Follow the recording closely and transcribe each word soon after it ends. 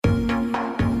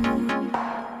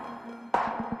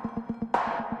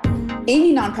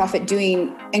any nonprofit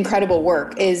doing incredible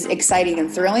work is exciting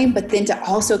and thrilling, but then to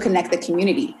also connect the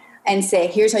community and say,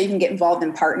 here's how you can get involved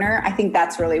and partner. I think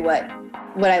that's really what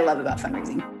I love about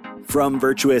fundraising. From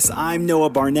Virtuous, I'm Noah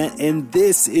Barnett, and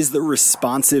this is the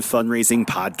Responsive Fundraising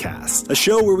Podcast, a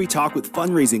show where we talk with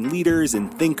fundraising leaders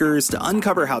and thinkers to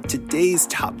uncover how today's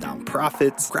top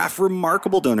nonprofits craft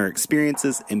remarkable donor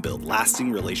experiences and build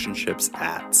lasting relationships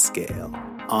at scale.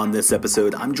 On this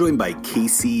episode, I'm joined by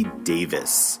Casey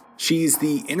Davis. She's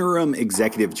the interim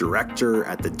executive director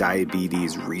at the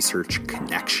Diabetes Research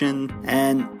Connection.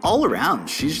 And all around,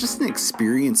 she's just an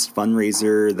experienced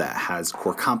fundraiser that has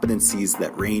core competencies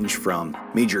that range from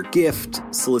major gift,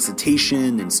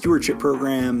 solicitation, and stewardship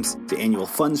programs to annual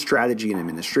fund strategy and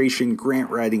administration,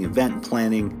 grant writing, event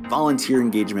planning, volunteer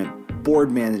engagement, board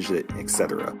management,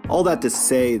 etc. All that to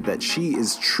say that she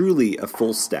is truly a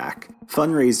full stack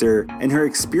fundraiser, and her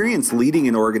experience leading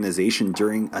an organization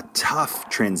during a tough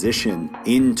transition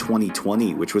in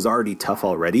 2020, which was already tough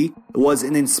already, was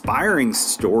an inspiring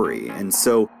story. And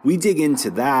so we dig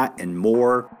into that and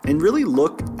more and really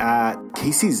look at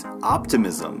Casey's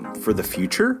optimism for the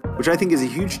future, which I think is a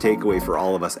huge takeaway for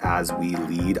all of us as we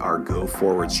lead our go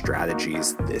forward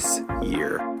strategies this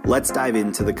year. Let's dive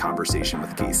into the conversation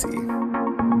with Casey.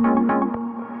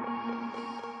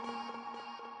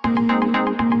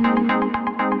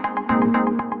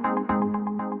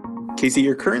 Casey,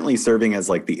 you're currently serving as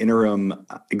like the interim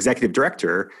executive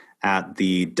director at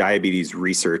the Diabetes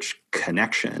Research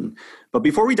Connection. But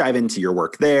before we dive into your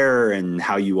work there and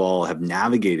how you all have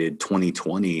navigated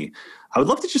 2020, I would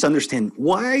love to just understand,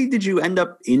 why did you end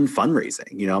up in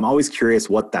fundraising? You know, I'm always curious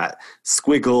what that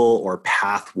squiggle or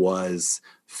path was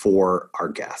for our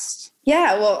guests.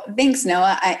 Yeah, well, thanks,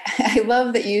 Noah. I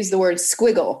love that you use the word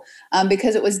squiggle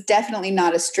because it was definitely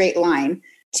not a straight line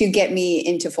to get me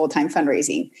into full-time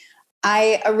fundraising.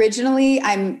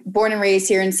 I'm born and raised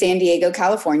here in San Diego,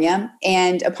 California.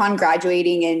 And upon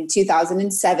graduating in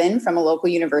 2007 from a local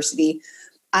university,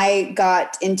 I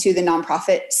got into the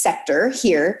nonprofit sector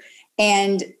here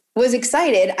and was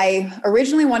excited. I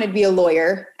originally wanted to be a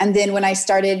lawyer. And then when I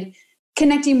started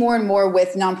connecting more and more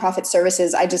with nonprofit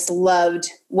services, I just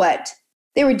loved what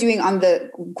they were doing on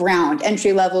the ground,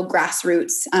 entry-level,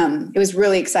 grassroots. It was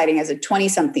really exciting as a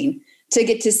 20-something to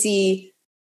get to see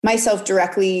myself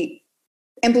directly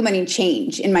implementing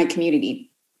change in my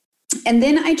community. And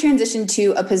then I transitioned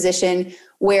to a position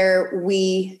where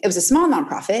it was a small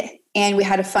nonprofit, and we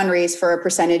had to fundraise for a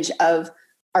percentage of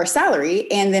our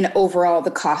salary and then overall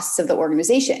the costs of the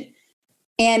organization.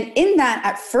 And in that,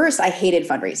 at first, I hated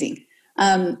fundraising.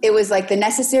 It was like the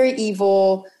necessary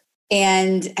evil,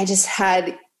 and I just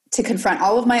had to confront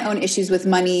all of my own issues with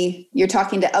money. You're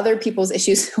talking to other people's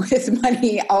issues with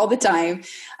money all the time.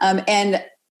 And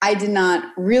I did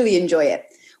not really enjoy it.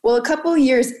 Well, a couple of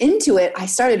years into it, I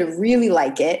started to really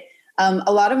like it.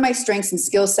 A lot of my strengths and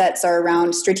skill sets are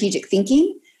around strategic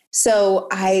thinking. So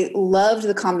I loved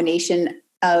the combination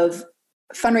of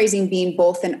fundraising being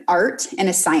both an art and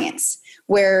a science,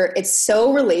 where it's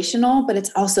so relational, but it's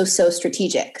also so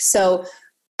strategic. So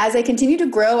as I continued to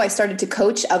grow, I started to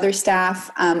coach other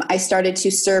staff. I started to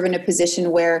serve in a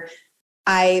position where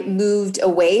I moved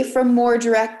away from more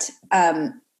direct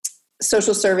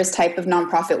social service type of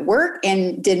nonprofit work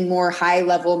and did more high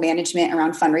level management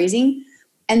around fundraising.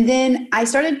 And then I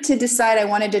started to decide I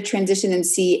wanted to transition and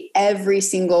see every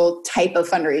single type of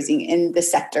fundraising in the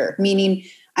sector, meaning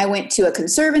I went to a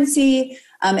conservancy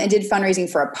and did fundraising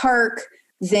for a park.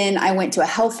 Then I went to a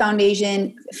health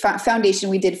foundation.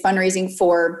 We did fundraising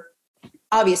for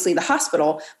obviously the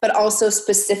hospital, but also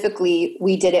specifically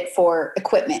we did it for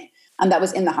equipment that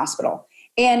was in the hospital.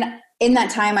 And in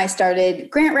that time, I started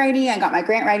grant writing. I got my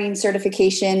grant writing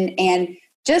certification and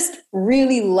just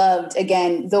really loved,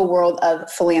 again, the world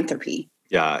of philanthropy.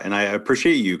 Yeah. And I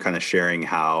appreciate you kind of sharing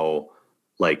how,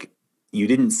 like, you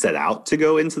didn't set out to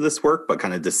go into this work, but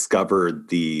kind of discovered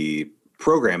the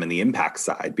program and the impact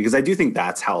side, because I do think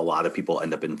that's how a lot of people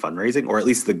end up in fundraising, or at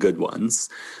least the good ones.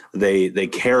 They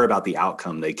care about the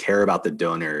outcome, they care about the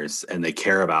donors, and they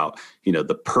care about, you know,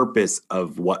 the purpose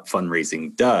of what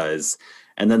fundraising does.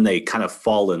 And then they kind of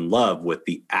fall in love with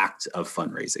the act of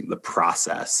fundraising, the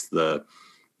process, the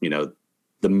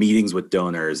meetings with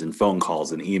donors and phone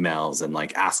calls and emails and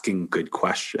like asking good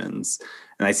questions.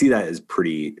 And I see that as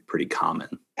pretty common.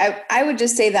 I would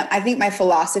just say that I think my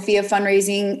philosophy of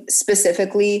fundraising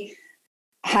specifically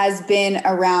has been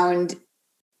around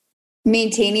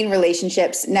maintaining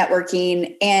relationships,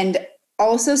 networking, and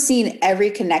also seeing every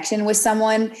connection with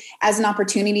someone as an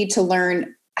opportunity to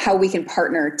learn how we can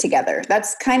partner together.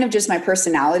 That's kind of just my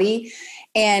personality.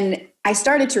 And I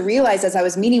started to realize as I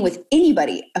was meeting with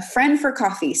anybody, a friend for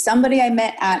coffee, somebody I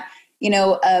met at,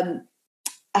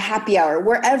 a happy hour,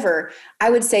 wherever, I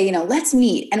would say, let's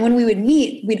meet. And when we would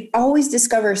meet, we'd always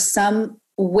discover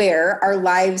somewhere our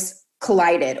lives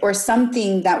collided or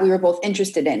something that we were both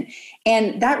interested in.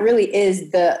 And that really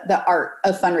is the art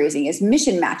of fundraising, is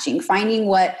mission matching, finding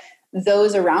what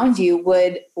those around you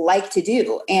would like to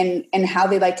do and how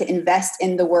they like to invest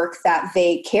in the work that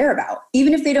they care about,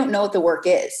 even if they don't know what the work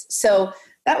is. So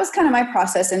that was kind of my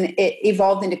process, and it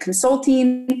evolved into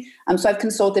consulting. So I've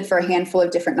consulted for a handful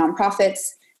of different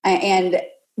nonprofits, and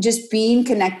just being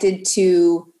connected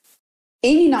to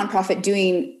any nonprofit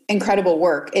doing incredible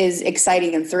work is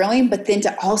exciting and thrilling, but then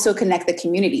to also connect the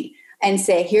community and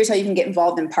say, here's how you can get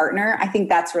involved and partner. I think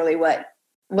that's really what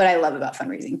I love about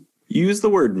fundraising. You use the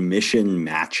word mission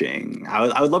matching.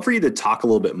 I would love for you to talk a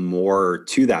little bit more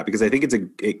to that, because I think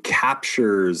it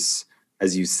captures,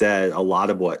 as you said, a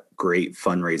lot of what great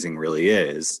fundraising really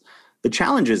is. The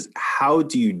challenge is, how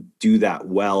do you do that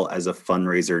well as a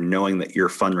fundraiser, knowing that you're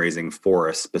fundraising for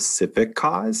a specific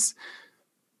cause,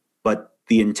 but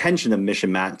the intention of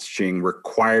mission matching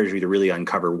requires you to really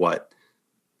uncover what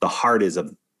the heart is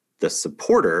of the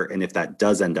supporter, and if that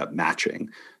does end up matching.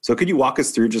 So could you walk us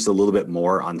through just a little bit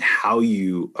more on how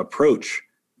you approach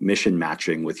mission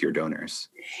matching with your donors?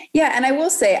 Yeah. And I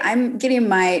will say, I'm getting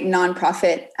my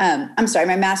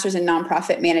my master's in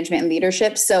nonprofit management and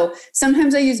leadership. So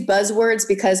sometimes I use buzzwords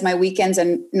because my weekends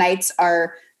and nights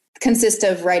consist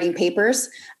of writing papers.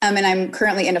 And I'm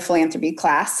currently in a philanthropy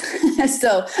class.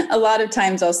 So a lot of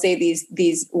times I'll say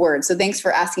these words. So thanks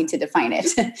for asking to define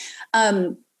it.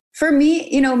 For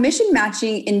me, mission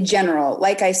matching in general,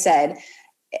 like I said,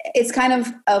 it's kind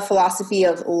of a philosophy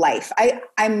of life.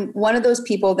 I'm one of those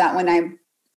people that when I'm,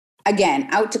 again,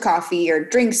 out to coffee or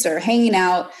drinks or hanging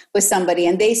out with somebody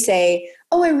and they say,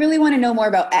 oh, I really want to know more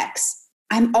about X,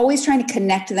 I'm always trying to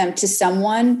connect them to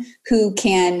someone who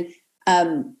can,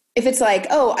 if it's like,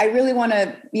 oh, I really want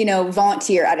to,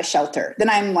 volunteer at a shelter, then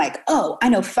I'm like, oh, I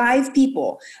know 5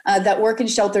 people that work in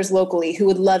shelters locally who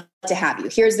would love to have you.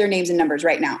 Here's their names and numbers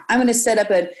right now. I'm going to set up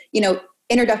an email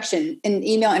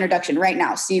introduction right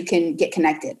now so you can get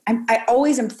connected. I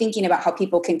always am thinking about how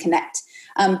people can connect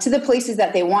to the places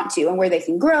that they want to and where they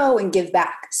can grow and give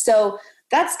back. So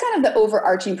that's kind of the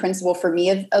overarching principle for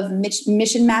me of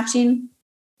mission matching.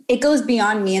 It goes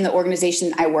beyond me and the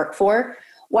organization I work for.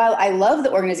 While I love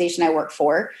the organization I work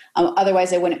for,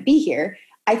 otherwise I wouldn't be here,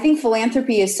 I think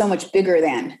philanthropy is so much bigger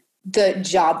than the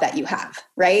job that you have,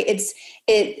 right?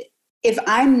 If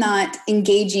I'm not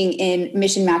engaging in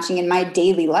mission matching in my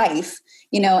daily life,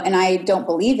 and I don't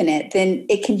believe in it, then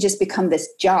it can just become this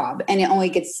job and it only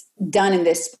gets done in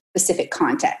this specific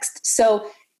context. So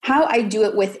how I do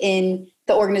it within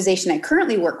the organization I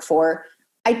currently work for,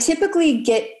 I typically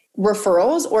get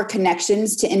referrals or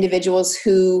connections to individuals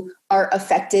who are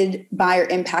affected by or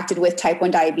impacted with type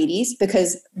 1 diabetes,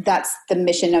 because that's the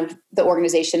mission of the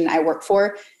organization I work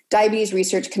for. Diabetes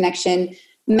Research Connection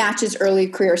matches early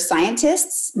career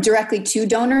scientists directly to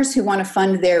donors who want to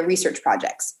fund their research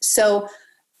projects. So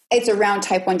it's around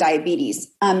type 1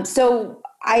 diabetes. So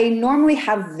I normally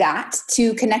have that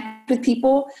to connect with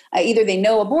people. Either they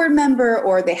know a board member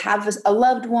or they have a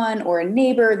loved one or a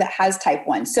neighbor that has type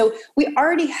 1. So we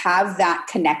already have that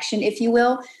connection, if you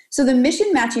will. So the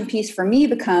mission matching piece for me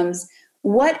becomes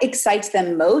what excites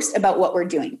them most about what we're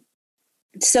doing.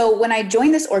 So when I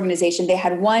joined this organization, they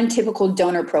had one typical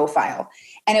donor profile,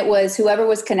 and it was whoever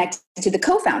was connected to the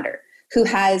co-founder who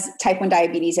has type 1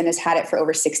 diabetes and has had it for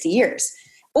over 60 years,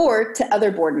 or to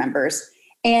other board members.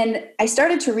 And I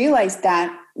started to realize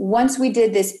that once we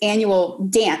did this annual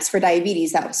dance for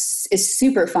diabetes, is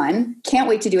super fun. Can't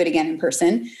wait to do it again in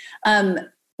person.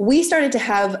 We started to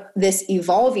have this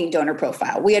evolving donor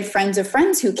profile. We had friends of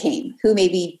friends who came who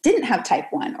maybe didn't have type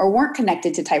 1 or weren't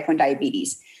connected to type 1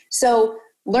 diabetes. So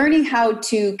learning how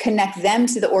to connect them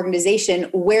to the organization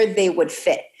where they would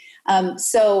fit.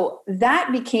 So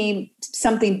that became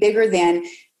something bigger than,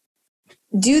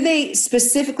 do they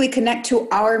specifically connect to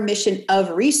our mission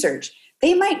of research?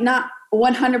 They might not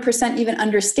 100% even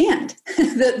understand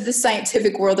the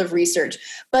scientific world of research,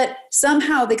 but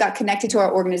somehow they got connected to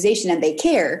our organization and they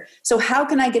care. So how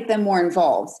can I get them more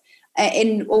involved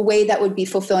in a way that would be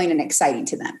fulfilling and exciting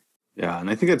to them? Yeah, and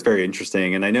I think that's very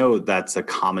interesting. And I know that's a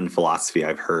common philosophy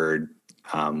I've heard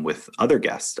with other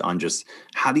guests on just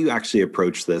how do you actually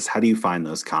approach this? How do you find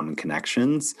those common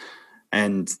connections?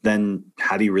 And then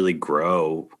how do you really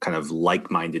grow kind of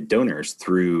like-minded donors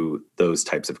through those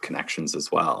types of connections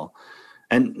as well?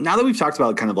 And now that we've talked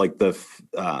about kind of like the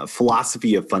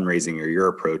philosophy of fundraising or your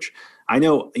approach, I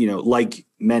know, like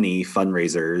many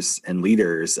fundraisers and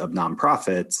leaders of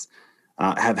nonprofits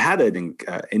have had an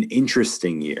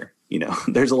interesting year.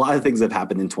 There's a lot of things that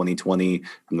happened in 2020,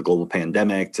 from the global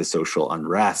pandemic to social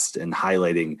unrest and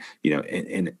highlighting,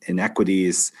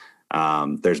 inequities.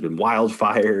 There's been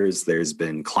wildfires, there's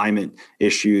been climate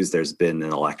issues, there's been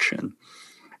an election.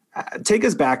 Take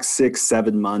us back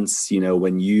 6-7 months,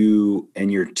 when you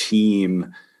and your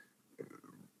team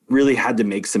really had to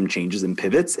make some changes and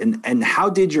pivots. And how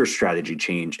did your strategy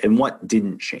change, and what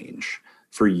didn't change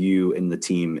for you and the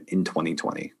team in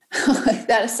 2020?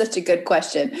 That is such a good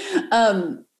question.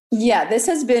 This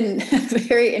has been a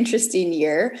very interesting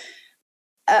year.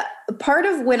 Part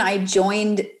of when I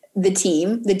joined the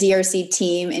team, the DRC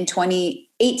team in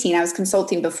 2018, I was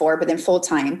consulting before, but then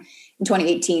full-time in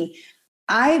 2018,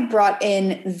 I brought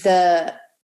in the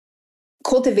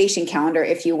cultivation calendar,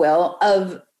 if you will,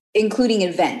 of including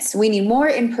events. We need more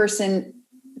in-person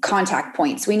contact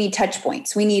points. We need touch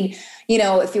points. We need,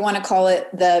 if you want to call it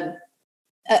the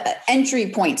entry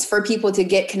points for people to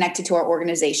get connected to our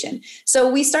organization. So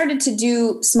we started to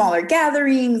do smaller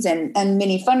gatherings and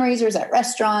mini fundraisers at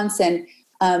restaurants. And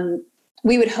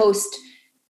we would host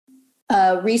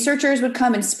researchers would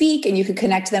come and speak, and you could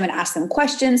connect to them and ask them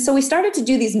questions. So we started to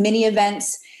do these mini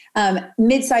events,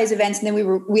 mid-size events, and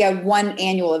then we had one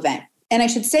annual event. And I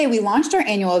should say we launched our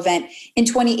annual event in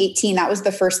 2018. That was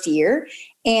the first year.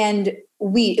 And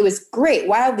it was great,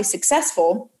 wildly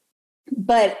successful,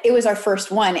 but it was our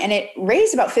first one. And it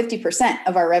raised about 50%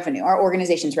 of our revenue, our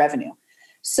organization's revenue.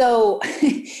 So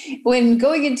when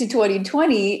going into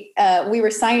 2020, we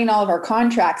were signing all of our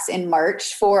contracts in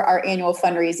March for our annual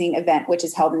fundraising event, which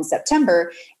is held in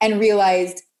September, and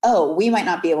realized, we might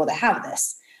not be able to have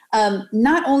this.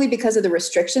 Not only because of the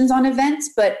restrictions on events,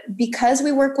 but because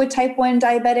we work with type 1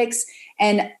 diabetics,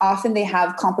 and often they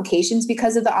have complications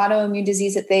because of the autoimmune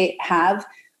disease that they have.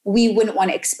 We wouldn't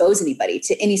want to expose anybody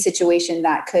to any situation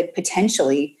that could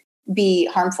potentially be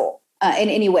harmful in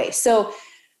any way. So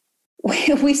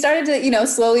we started to,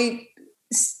 slowly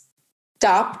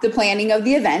stop the planning of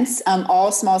the events,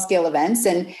 all small scale events.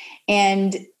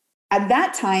 And at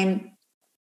that time,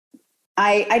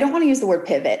 I don't want to use the word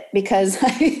pivot, because I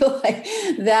feel like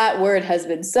that word has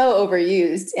been so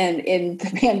overused in the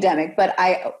pandemic, but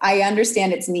I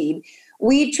understand its need.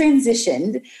 We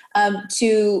transitioned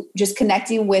to just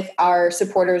connecting with our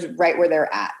supporters right where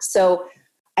they're at. So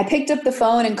I picked up the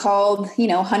phone and called,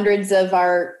 hundreds of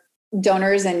our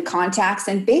donors and contacts,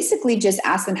 and basically just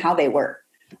asked them how they were.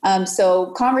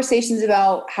 So conversations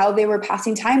about how they were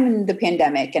passing time in the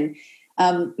pandemic, and,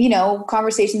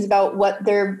 conversations about what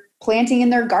they're planting in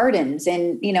their gardens,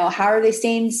 and, how are they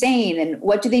staying sane, and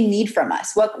what do they need from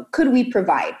us? What could we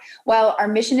provide? While our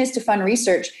mission is to fund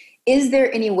research, is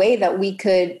there any way that we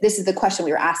could, this is the question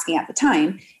we were asking at the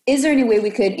time, is there any way we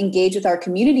could engage with our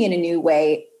community in a new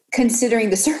way,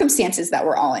 considering the circumstances that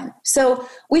we're all in? So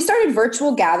we started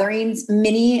virtual gatherings,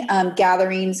 mini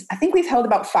gatherings. I think we've held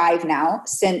about 5 now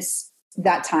since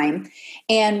that time,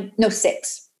 and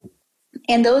 6.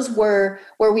 And those were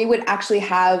where we would actually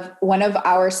have one of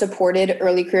our supported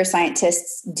early career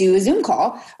scientists do a Zoom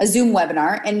call, a Zoom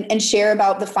webinar, and share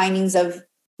about the findings of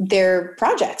their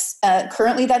projects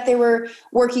currently that they were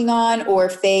working on, or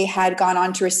if they had gone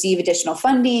on to receive additional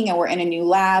funding and were in a new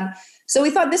lab. So we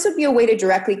thought this would be a way to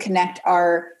directly connect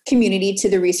our community to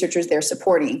the researchers they're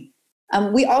supporting.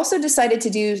 We also decided to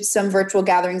do some virtual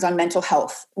gatherings on mental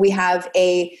health. We have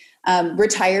a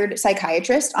retired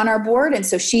psychiatrist on our board, and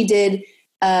so she did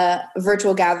a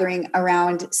virtual gathering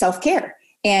around self-care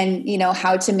and,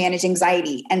 how to manage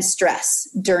anxiety and stress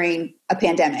during a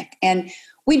pandemic. And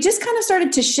we just kind of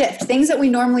started to shift things that we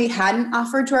normally hadn't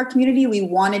offered to our community. We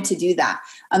wanted to do that.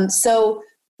 So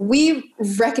we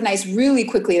recognized really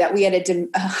quickly that we had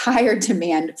a higher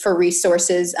demand for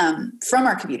resources from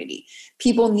our community.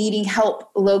 People needing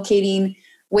help locating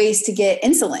ways to get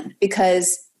insulin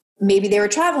because maybe they were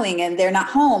traveling and they're not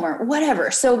home or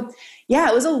whatever. So yeah,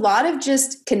 it was a lot of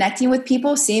just connecting with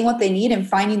people, seeing what they need, and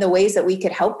finding the ways that we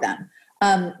could help them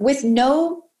with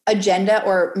no agenda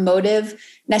or motive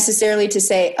necessarily to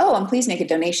say, and please make a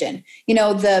donation.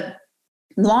 The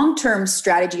long-term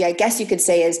strategy, I guess you could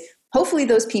say, is hopefully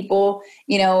those people,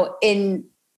 in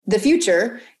the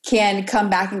future can come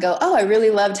back and go, I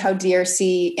really loved how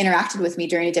DRC interacted with me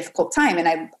during a difficult time,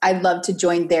 and I'd love to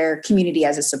join their community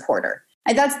as a supporter.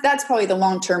 And that's probably the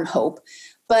long-term hope.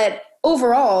 But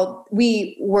overall,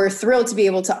 we were thrilled to be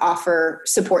able to offer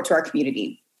support to our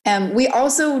community. We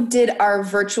also did our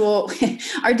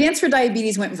Dance for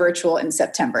Diabetes went virtual in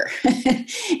September.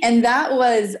 And that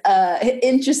was an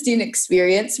interesting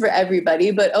experience for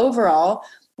everybody. But overall,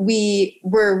 we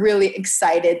were really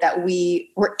excited that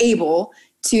we were able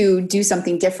to do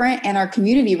something different. And our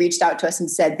community reached out to us and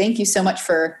said, thank you so much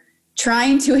for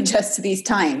trying to adjust to these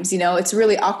times. It's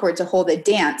really awkward to hold a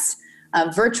dance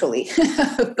virtually,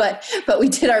 but we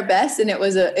did our best, and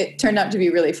it turned out to be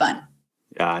really fun.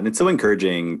 Yeah, and it's so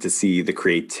encouraging to see the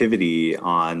creativity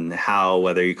on how,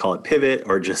 whether you call it pivot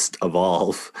or just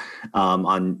evolve,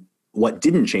 on what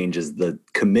didn't change is the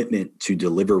commitment to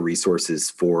deliver resources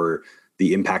for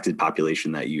the impacted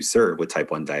population that you serve with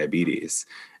type 1 diabetes.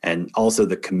 And also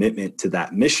the commitment to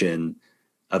that mission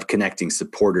of connecting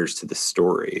supporters to the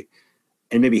story.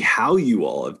 And maybe how you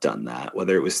all have done that,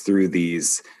 whether it was through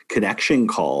these connection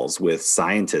calls with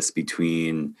scientists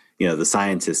between, the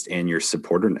scientist and your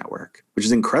supporter network, which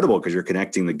is incredible because you're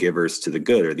connecting the givers to the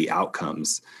good, or the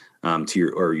outcomes to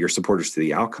your supporters to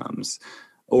the outcomes,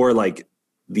 or like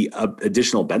the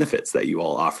additional benefits that you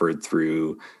all offered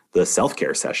through the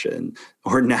self-care session,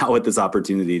 or now with this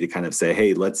opportunity to kind of say,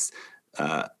 hey, let's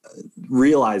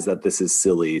realize that this is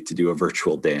silly to do a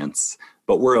virtual dance,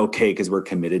 but we're okay because we're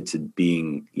committed to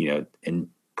being, and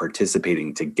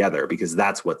participating together, because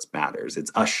that's what matters.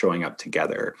 It's us showing up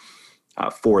together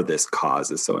for this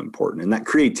cause is so important. And that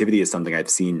creativity is something I've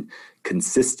seen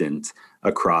consistent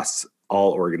across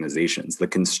all organizations. The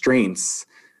constraints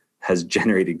has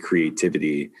generated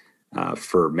creativity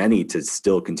for many to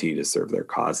still continue to serve their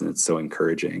cause. And it's so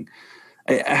encouraging.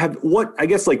 I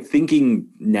guess thinking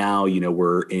now,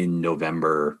 we're in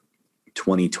November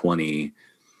 2020,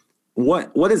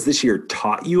 what has this year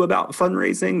taught you about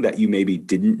fundraising that you maybe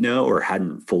didn't know or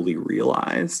hadn't fully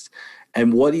realized?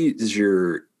 And what is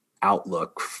your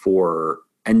outlook for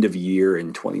end of year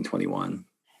in 2021?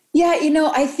 Yeah,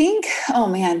 I think,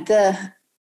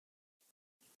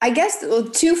 I guess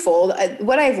twofold.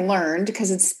 What I've learned,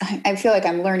 because I feel like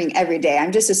I'm learning every day.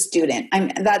 I'm just a student.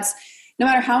 No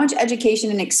matter how much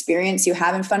education and experience you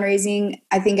have in fundraising,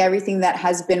 I think everything that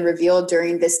has been revealed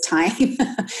during this time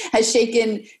has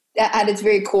shaken at its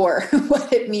very core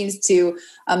what it means to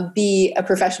be a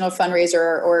professional fundraiser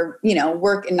or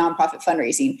work in nonprofit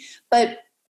fundraising. But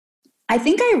I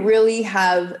think I really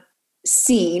have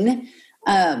seen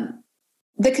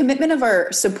the commitment of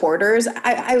our supporters.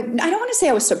 I don't want to say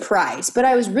I was surprised, but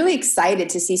I was really excited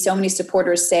to see so many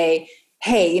supporters say,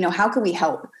 hey, how can we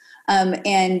help?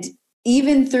 And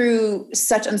even through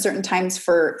such uncertain times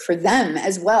for them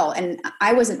as well. And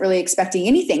I wasn't really expecting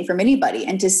anything from anybody.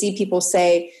 And to see people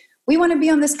say, we want to be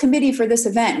on this committee for this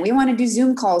event. We want to do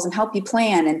Zoom calls and help you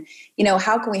plan. And,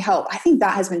 how can we help? I think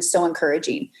that has been so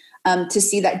encouraging to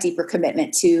see that deeper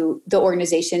commitment to the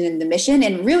organization and the mission,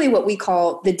 and really what we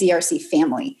call the DRC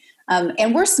family.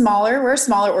 And we're a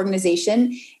smaller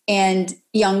organization and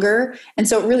younger. And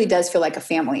so it really does feel like a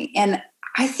family. And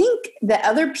I think the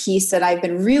other piece that I've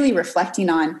been really reflecting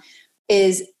on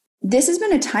is this has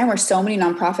been a time where so many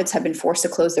nonprofits have been forced to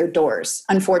close their doors,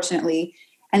 unfortunately,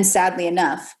 and sadly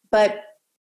enough. But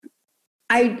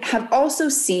I have also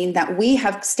seen that we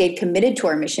have stayed committed to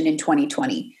our mission in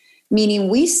 2020, meaning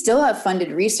we still have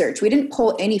funded research. We didn't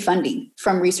pull any funding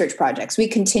from research projects. We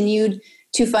continued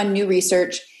to fund new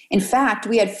research. In fact,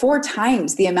 we had 4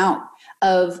 times the amount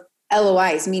of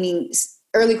LOIs, meaning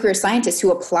early career scientists who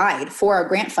applied for our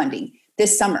grant funding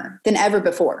this summer than ever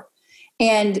before.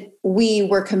 And we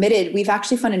were committed. We've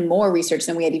actually funded more research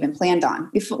than we had even planned on.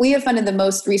 We have funded the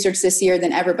most research this year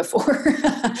than ever before.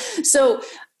 So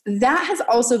that has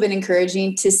also been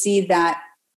encouraging to see that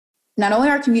not only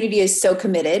our community is so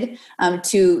committed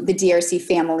to the DRC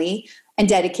family and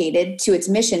dedicated to its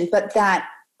mission, but that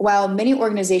while many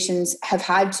organizations have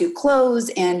had to close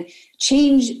and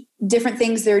change different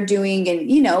things they're doing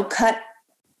and, cut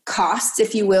costs,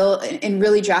 if you will, in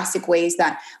really drastic ways,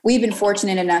 that we've been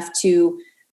fortunate enough to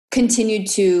continue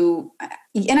to,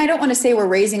 and I don't want to say we're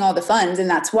raising all the funds, and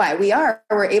that's why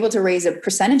we're able to raise a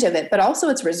percentage of it, but also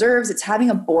it's reserves. It's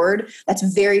having a board that's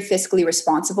very fiscally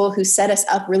responsible who set us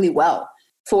up really well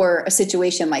for a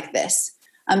situation like this.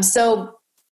 So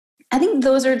I think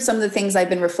those are some of the things I've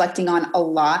been reflecting on a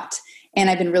lot, and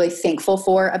I've been really thankful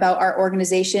for about our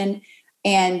organization,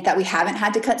 and that we haven't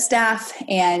had to cut staff,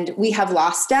 and we have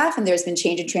lost staff and there's been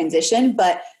change and transition,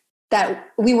 but that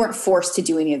we weren't forced to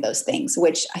do any of those things,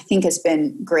 which I think has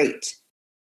been great.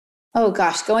 Oh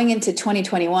gosh, going into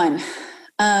 2021.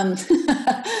 Yeah,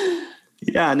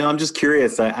 no, I'm just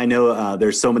curious. I know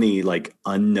there's so many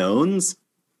unknowns,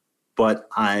 but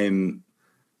I'm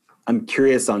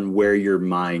curious on where your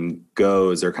mind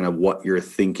goes, or kind of what you're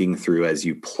thinking through as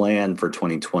you plan for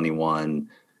 2021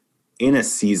 in a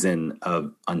season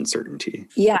of uncertainty.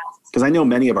 Yeah. Because I know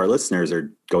many of our listeners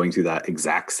are going through that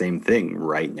exact same thing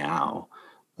right now.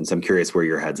 And so I'm curious where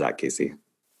your head's at, Casey.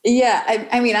 Yeah.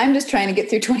 I mean, I'm just trying to get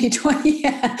through 2020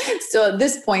 still at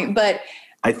this point, but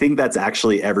I think that's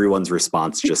actually everyone's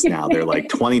response just now. They're like,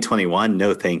 2021,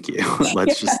 no, thank you.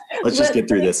 let's just get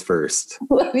through this first.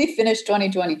 Let me finish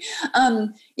 2020.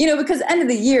 Because end of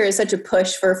the year is such a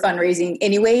push for fundraising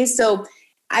anyway. So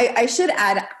I should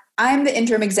add, I'm the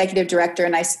interim executive director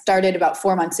and I started about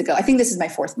 4 months ago. I think this is my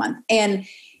 4th month. And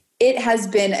it has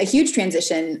been a huge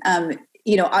transition,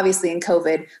 obviously in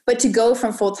COVID, but to go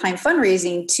from full-time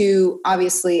fundraising to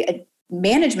obviously a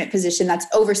management position that's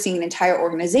overseeing an entire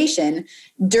organization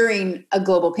during a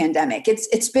global pandemic.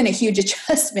 It's been a huge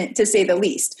adjustment to say the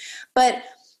least. But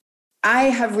I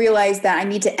have realized that I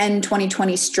need to end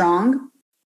 2020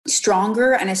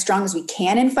 stronger and as strong as we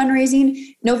can in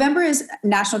fundraising. November is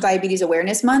National Diabetes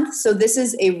Awareness Month. So this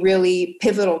is a really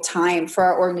pivotal time for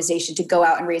our organization to go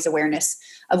out and raise awareness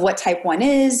of what type 1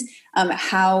 is,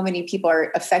 how many people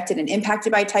are affected and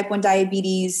impacted by type 1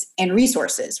 diabetes, and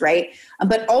resources, right?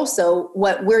 But also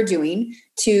what we're doing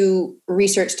to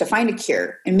research to find a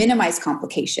cure and minimize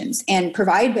complications and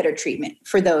provide better treatment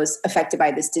for those affected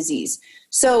by this disease.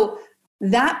 So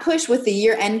that push with the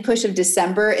year-end push of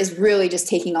December is really just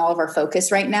taking all of our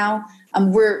focus right now.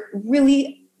 We're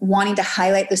really wanting to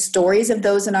highlight the stories of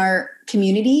those in our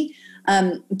community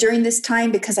during this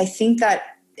time, because I think that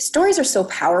stories are so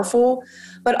powerful,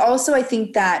 but also I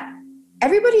think that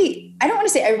everybody, I don't want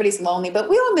to say everybody's lonely, but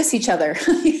we all miss each other.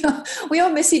 We all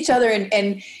miss each other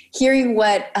and hearing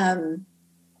what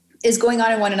is going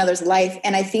on in one another's life.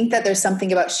 And I think that there's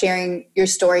something about sharing your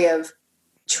story of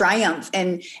triumph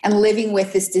and living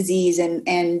with this disease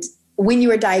and when you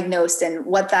were diagnosed and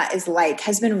what that is like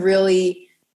has been really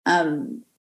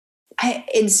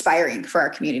inspiring for our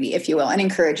community, if you will, and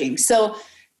encouraging. So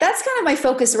that's kind of my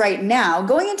focus right now.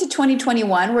 Going into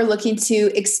 2021, we're looking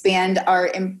to expand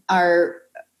our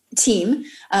team,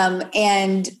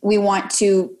 and we want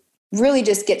to really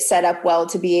just get set up well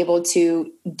to be able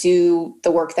to do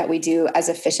the work that we do as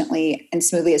efficiently and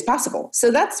smoothly as possible.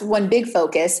 So that's one big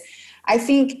focus. I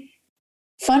think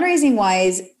fundraising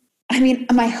wise, I mean,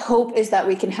 my hope is that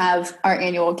we can have our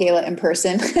annual gala in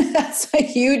person. That's a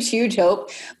huge, huge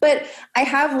hope. But I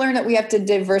have learned that we have to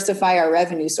diversify our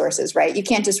revenue sources, right? You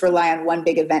can't just rely on one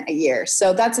big event a year.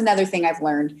 So that's another thing I've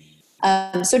learned.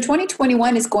 So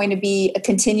 2021 is going to be a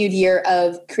continued year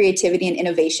of creativity and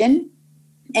innovation.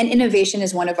 And innovation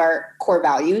is one of our core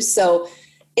values. So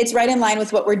it's right in line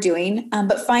with what we're doing,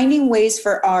 but finding ways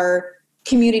for our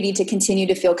community to continue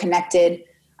to feel connected.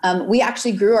 We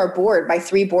actually grew our board by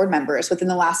 3 board members within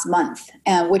the last month,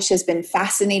 which has been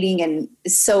fascinating and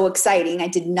so exciting. I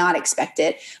did not expect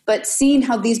it, but seeing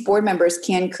how these board members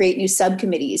can create new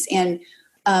subcommittees and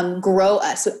grow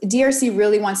us. So DRC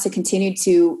really wants to continue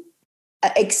to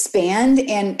expand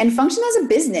and function as a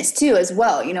business too, as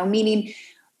well, meaning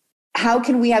how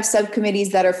can we have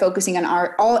subcommittees that are focusing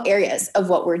on all areas of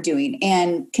what we're doing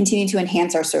and continue to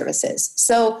enhance our services.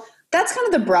 So that's kind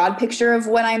of the broad picture of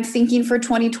what I'm thinking for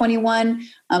 2021.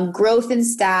 Growth in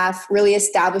staff, really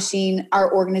establishing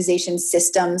our organization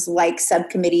systems like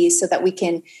subcommittees so that we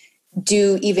can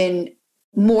do even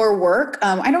more work.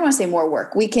 I don't want to say more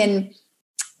work. We can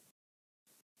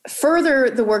further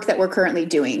the work that we're currently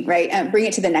doing, right? And bring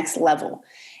it to the next level.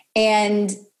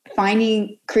 And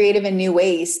finding creative and new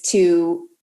ways to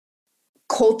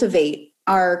cultivate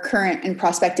our current and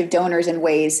prospective donors in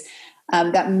ways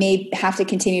that may have to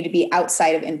continue to be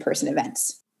outside of in-person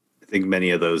events. I think many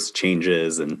of those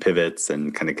changes and pivots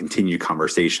and kind of continued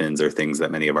conversations are things that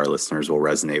many of our listeners will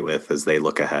resonate with as they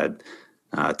look ahead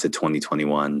to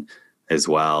 2021 as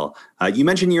well. You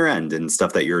mentioned year end and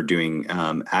stuff that you're doing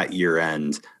at year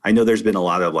end. I know there's been a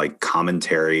lot of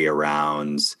commentary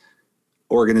around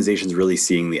organizations really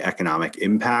seeing the economic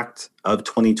impact of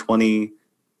 2020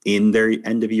 in their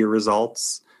end of year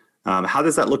results. How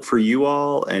does that look for you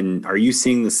all? And are you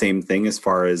seeing the same thing as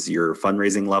far as your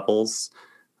fundraising levels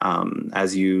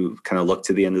as you kind of look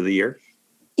to the end of the year?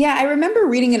 Yeah, I remember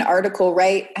reading an article,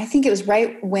 right? I think it was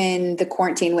right when the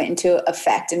quarantine went into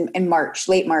effect in March,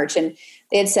 late March. And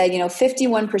they had said,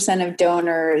 51% of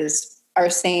donors are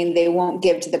saying they won't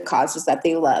give to the causes that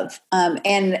they love.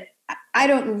 And I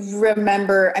don't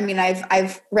remember. I mean,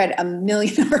 I've read a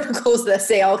million articles that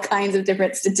say all kinds of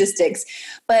different statistics,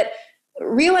 but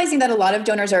realizing that a lot of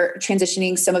donors are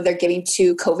transitioning some of their giving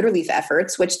to COVID relief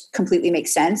efforts, which completely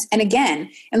makes sense. And again,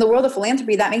 in the world of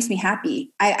philanthropy, that makes me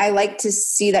happy. I like to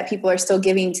see that people are still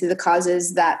giving to the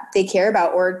causes that they care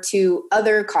about or to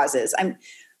other causes.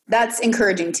 That's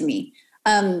encouraging to me.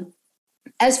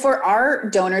 As for our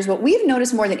donors, what we've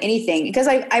noticed more than anything, because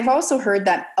I've also heard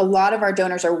that a lot of our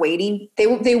donors are waiting.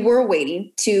 They were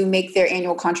waiting to make their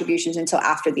annual contributions until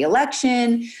after the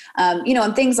election,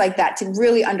 and things like that to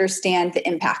really understand the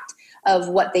impact of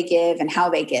what they give and how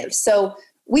they give. So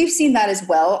we've seen that as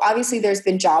well. Obviously, there's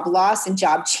been job loss and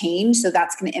job change, so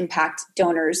that's going to impact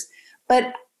donors.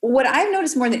 But what I've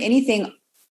noticed more than anything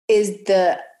is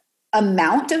the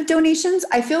amount of donations.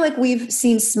 I feel like we've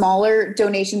seen smaller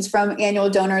donations from annual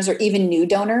donors or even new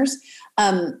donors.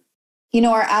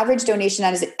 Our average donation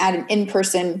at an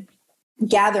in-person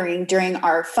gathering during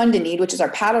our Fund a Need, which is our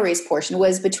paddle race portion,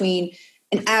 was between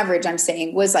an average, I'm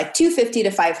saying, was like $250 to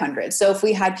 $500. So if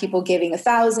we had people giving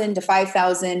 $1,000 to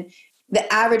 $5,000,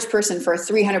 the average person for a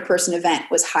 300 person event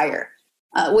was higher.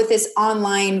 With this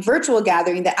online virtual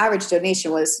gathering, the average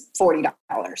donation was $40,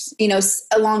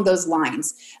 along those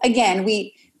lines. Again,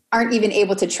 we aren't even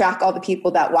able to track all the people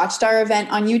that watched our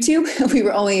event on YouTube. We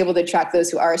were only able to track those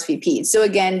who RSVP'd. So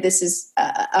again, this is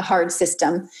a hard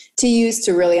system to use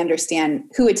to really understand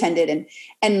who attended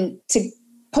and to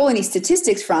pull any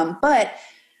statistics from. But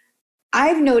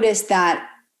I've noticed that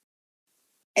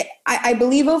I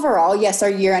believe overall, yes, our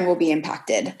year end will be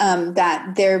impacted,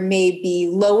 that there may be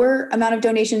lower amount of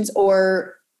donations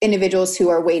or individuals who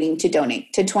are waiting to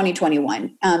donate to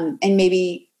 2021. And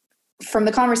maybe from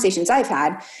the conversations I've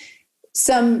had,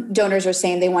 some donors are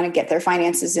saying they want to get their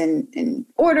finances in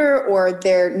order, or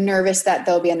they're nervous that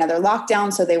there'll be another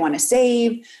lockdown, so they want to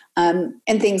save, and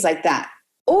things like that.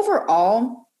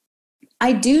 Overall,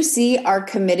 I do see our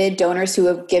committed donors who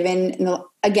have given,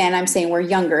 again, I'm saying we're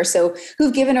younger, so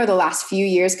who've given over the last few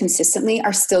years consistently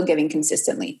are still giving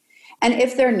consistently. And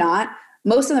if they're not,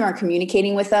 most of them are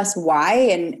communicating with us why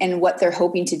and what they're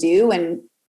hoping to do. And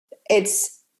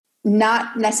it's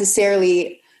not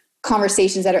necessarily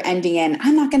conversations that are ending in,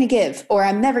 I'm not going to give, or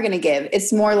I'm never going to give.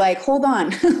 It's more like, hold on,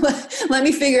 let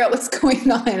me figure out what's going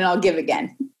on and I'll give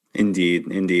again.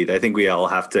 Indeed. I think we all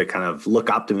have to kind of look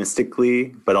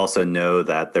optimistically, but also know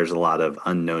that there's a lot of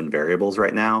unknown variables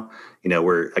right now.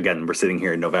 We're sitting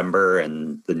here in November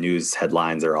and the news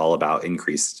headlines are all about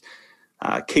increased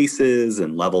cases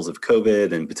and levels of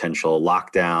COVID and potential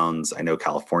lockdowns. I know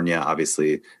California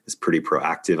obviously is pretty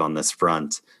proactive on this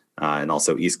front. And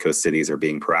also East Coast cities are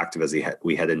being proactive as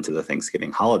we head into the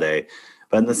Thanksgiving holiday.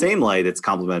 But in the same light, it's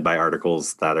complemented by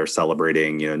articles that are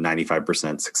celebrating,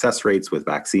 95% success rates with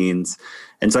vaccines.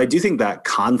 And so I do think that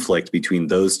conflict between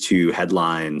those two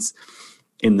headlines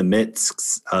in the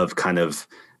midst of kind of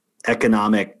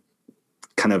economic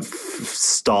kind of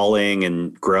stalling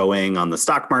and growing on the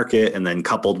stock market, and then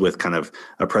coupled with kind of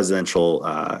a presidential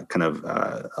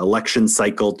election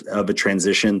cycle of a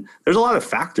transition, there's a lot of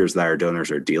factors that our donors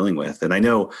are dealing with. And I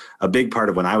know a big part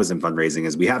of when I was in fundraising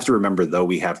is we have to remember, though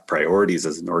we have priorities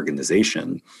as an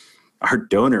organization, our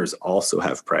donors also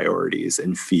have priorities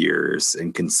and fears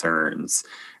and concerns.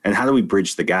 And how do we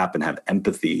bridge the gap and have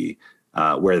empathy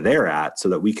where they're at so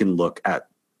that we can look at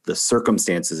the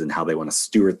circumstances and how they want to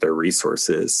steward their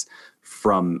resources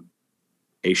from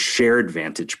a shared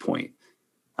vantage point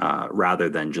rather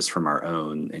than just from our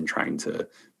own and trying to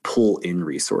pull in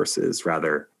resources,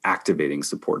 rather activating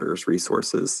supporters'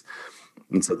 resources.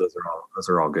 And so those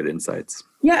are all good insights.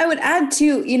 Yeah, I would add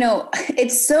too,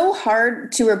 it's so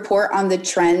hard to report on the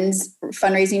trends,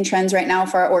 fundraising trends right now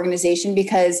for our organization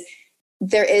because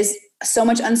there is so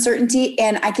much uncertainty.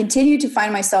 And I continue to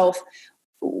find myself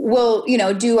we'll,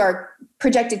 do our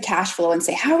projected cash flow and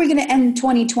say, how are we going to end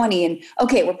 2020? And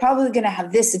okay, we're probably going to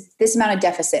have this amount of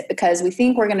deficit because we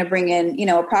think we're going to bring in,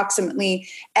 approximately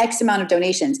X amount of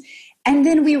donations. And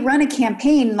then we run a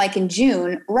campaign like in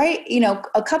June, right?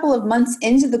 A couple of months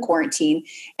into the quarantine,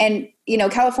 and,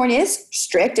 California is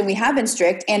strict and we have been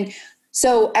strict. And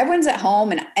so everyone's at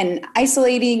home and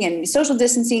isolating and social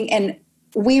distancing. And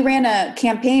we ran a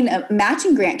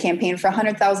matching grant campaign for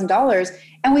 $100,000,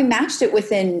 and we matched it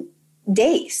within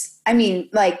days. I mean,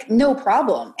 like no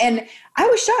problem. And I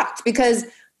was shocked because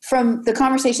from the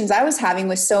conversations I was having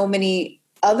with so many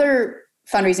other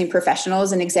fundraising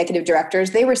professionals and executive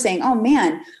directors, they were saying, oh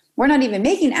man, we're not even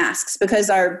making asks because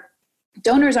our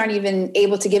donors aren't even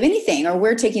able to give anything, or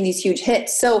we're taking these huge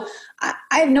hits. So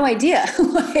I have no idea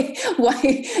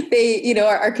why they,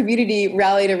 our community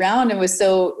rallied around and was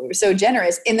so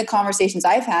generous. In the conversations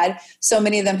I've had, so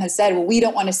many of them have said, well, we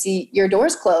don't want to see your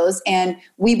doors close, and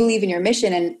we believe in your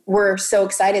mission, and we're so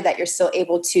excited that you're still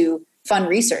able to fund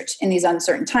research in these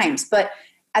uncertain times. But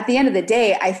at the end of the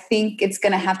day, I think it's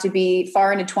going to have to be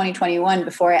far into 2021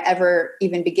 before I ever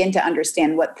even begin to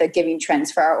understand what the giving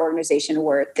trends for our organization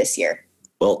were this year.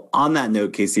 Well, on that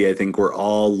note, Casey, I think we're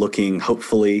all looking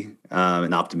hopefully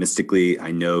and optimistically.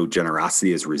 I know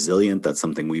generosity is resilient. That's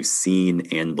something we've seen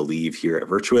and believe here at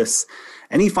Virtuous.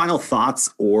 Any final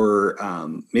thoughts or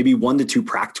maybe 1 to 2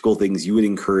 practical things you would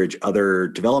encourage other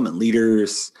development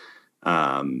leaders,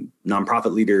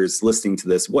 nonprofit leaders listening to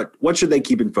this? What should they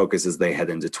keep in focus as they head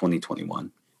into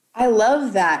 2021? I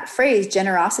love that phrase,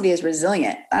 generosity is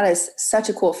resilient. That is such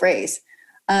a cool phrase.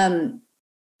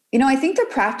 I think the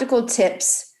practical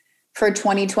tips for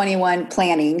 2021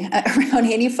 planning around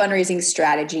any fundraising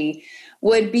strategy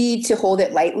would be to hold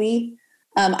it lightly.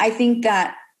 I think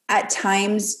that at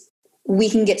times we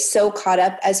can get so caught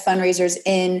up as fundraisers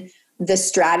in the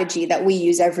strategy that we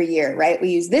use every year, right? We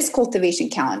use this cultivation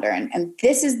calendar and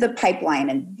this is the pipeline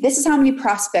and this is how many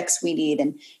prospects we need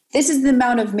and this is the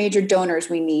amount of major donors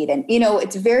we need. And,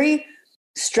 it's very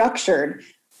structured.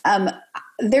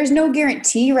 There's no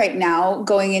guarantee right now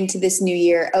going into this new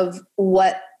year of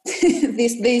what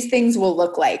these things will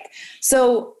look like.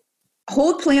 So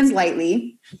hold plans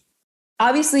lightly.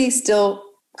 Obviously, still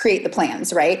create the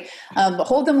plans, right? But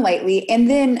hold them lightly. And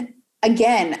then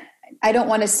again, I don't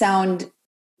want to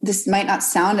this might not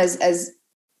sound as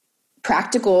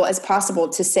practical as possible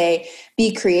to say,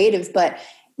 be creative, but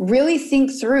really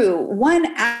think through. 1,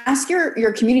 ask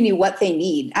your community what they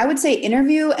need. I would say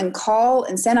interview and call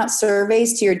and send out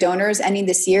surveys to your donors ending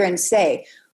this year and say,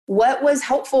 what was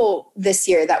helpful this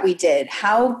year that we did?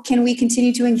 How can we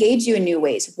continue to engage you in new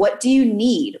ways? What do you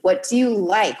need? What do you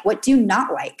like? What do you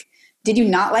not like? Did you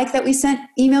not like that we sent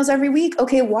emails every week?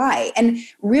 Okay, why? And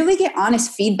really get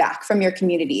honest feedback from your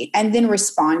community and then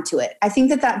respond to it. I think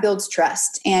that builds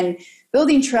trust, and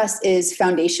building trust is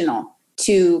foundational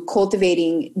to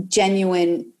cultivating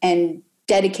genuine and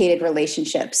dedicated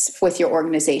relationships with your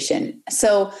organization.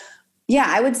 So yeah,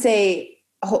 I would say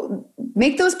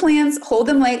make those plans, hold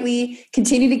them lightly,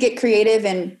 continue to get creative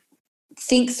and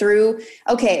think through,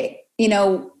 okay,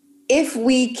 if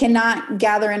we cannot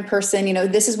gather in person,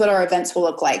 this is what our events will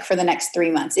look like for the next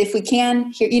 3 months. If we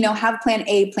can, have plan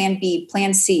A, plan B,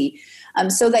 plan C,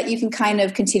 so that you can kind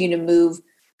of continue to move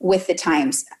with the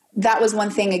times. That was one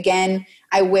thing, again,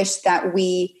 I wish that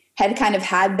we had kind of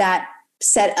had that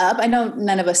set up. I know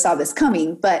none of us saw this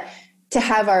coming, but to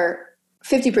have our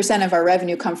 50% of our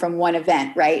revenue come from one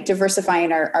event, right?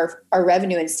 Diversifying our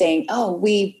revenue and saying, oh,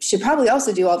 we should probably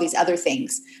also do all these other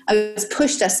things. It's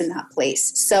pushed us in that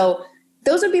place. So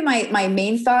those would be my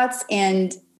main thoughts.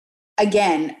 And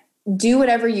again, do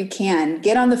whatever you can.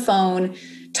 Get on the phone,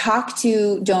 talk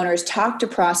to donors, talk to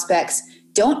prospects.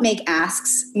 Don't make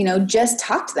asks, just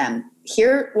talk to them.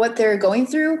 Hear what they're going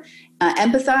through,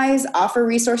 empathize, offer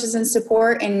resources and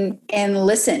support, and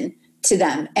listen to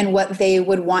them and what they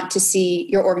would want to see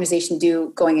your organization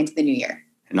do going into the new year.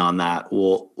 And on that,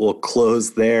 we'll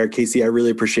close there. Casey, I really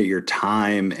appreciate your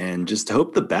time and just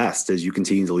hope the best as you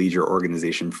continue to lead your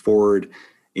organization forward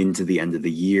into the end of the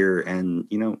year and,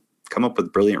 come up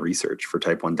with brilliant research for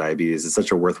type 1 diabetes. It's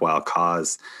such a worthwhile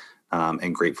cause,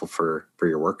 and grateful for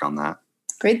your work on that.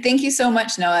 Great. Thank you so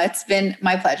much, Noah. It's been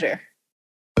my pleasure.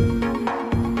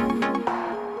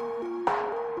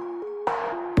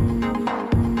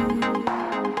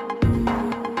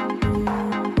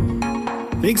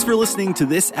 Thanks for listening to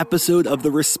this episode of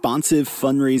the Responsive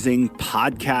Fundraising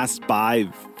Podcast by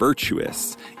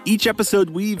Virtuous. Each episode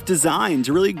we've designed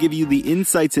to really give you the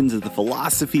insights into the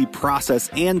philosophy, process,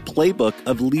 and playbook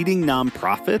of leading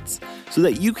nonprofits so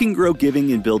that you can grow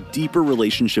giving and build deeper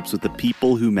relationships with the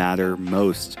people who matter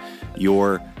most,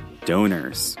 your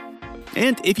donors.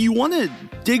 And if you want to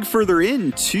dig further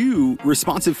into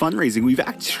responsive fundraising, we've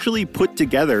actually put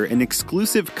together an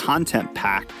exclusive content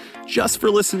pack just for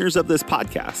listeners of this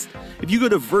podcast. If you go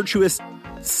to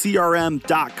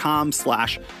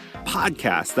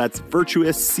virtuouscrm.com/podcast, that's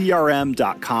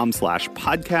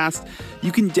virtuouscrm.com/podcast,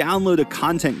 you can download a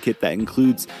content kit that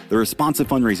includes the responsive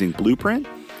fundraising blueprint,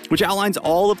 which outlines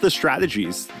all of the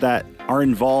strategies that are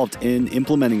involved in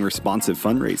implementing responsive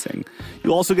fundraising.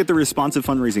 You'll also get the responsive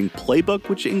fundraising playbook,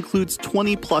 which includes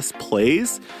 20 plus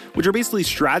plays, which are basically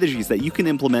strategies that you can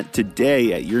implement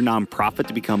today at your nonprofit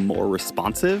to become more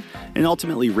responsive and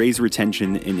ultimately raise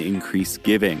retention and increase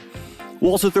giving.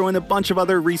 We'll also throw in a bunch of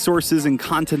other resources and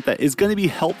content that is going to be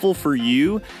helpful for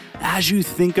you as you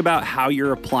think about how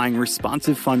you're applying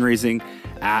responsive fundraising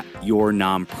at your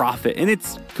nonprofit. And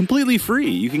it's completely free.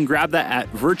 You can grab that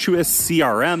at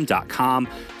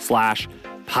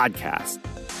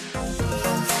virtuouscrm.com/podcast.